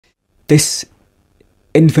this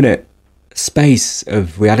infinite space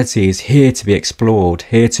of reality is here to be explored,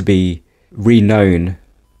 here to be reknown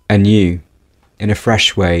anew, in a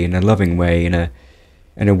fresh way, in a loving way, in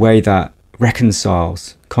a way that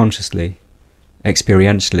reconciles consciously,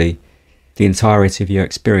 experientially, the entirety of your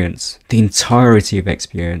experience, the entirety of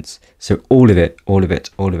experience. So all of it, all of it,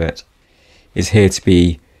 all of it is here to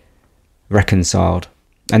be reconciled.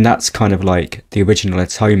 And that's kind of like the original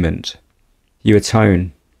atonement. You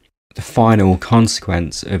atone. The final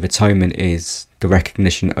consequence of atonement is the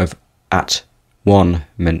recognition of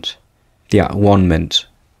at-one-ment. The at-one-ment.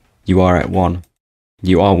 You are at one.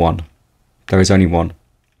 You are one. There is only one.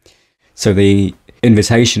 So the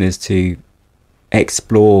invitation is to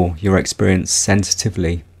explore your experience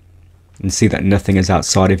sensitively and see that nothing is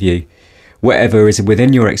outside of you. Whatever is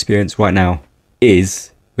within your experience right now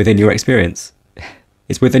is within your experience.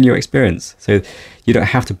 It's within your experience. So you don't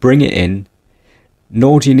have to bring it in,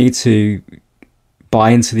 nor do you need to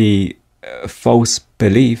buy into the false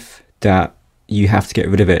belief that you have to get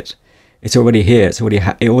rid of it. It's already here. It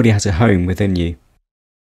already has a home within you.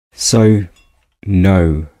 So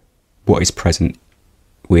know what is present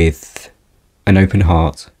with an open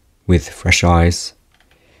heart, with fresh eyes,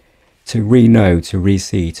 to re-know, to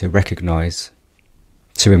re-see, to recognize,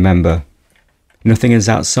 to remember. Nothing is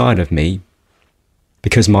outside of me,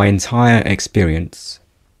 because my entire experience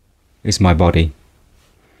is my body.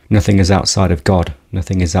 Nothing is outside of God.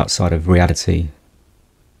 Nothing is outside of reality.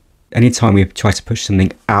 Anytime we try to push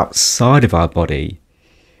something outside of our body,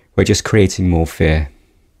 we're just creating more fear.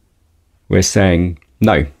 We're saying,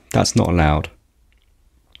 no, that's not allowed.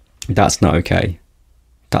 That's not okay.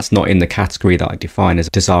 That's not in the category that I define as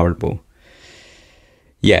desirable.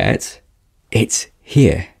 Yet, it's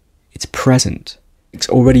here. It's present. It's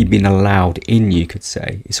already been allowed in, you could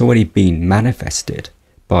say. It's already been manifested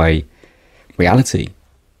by reality.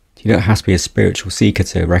 You don't have to be a spiritual seeker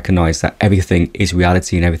to recognize that everything is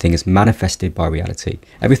reality and everything is manifested by reality.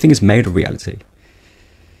 Everything is made of reality.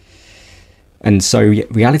 And so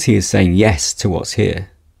reality is saying yes to what's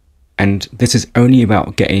here. And this is only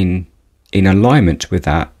about getting in alignment with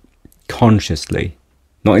that consciously,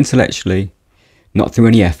 not intellectually, not through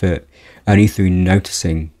any effort, only through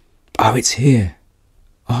noticing, oh, it's here.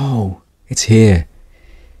 Oh, it's here.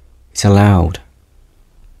 It's allowed.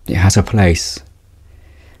 It has a place.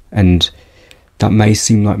 And that may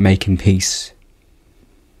seem like making peace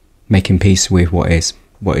with what is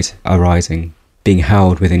arising, being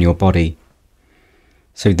held within your body.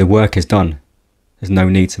 So the work is done. There's no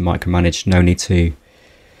need to micromanage, no need to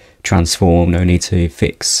transform, no need to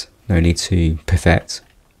fix, no need to perfect,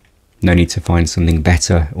 no need to find something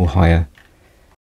better or higher.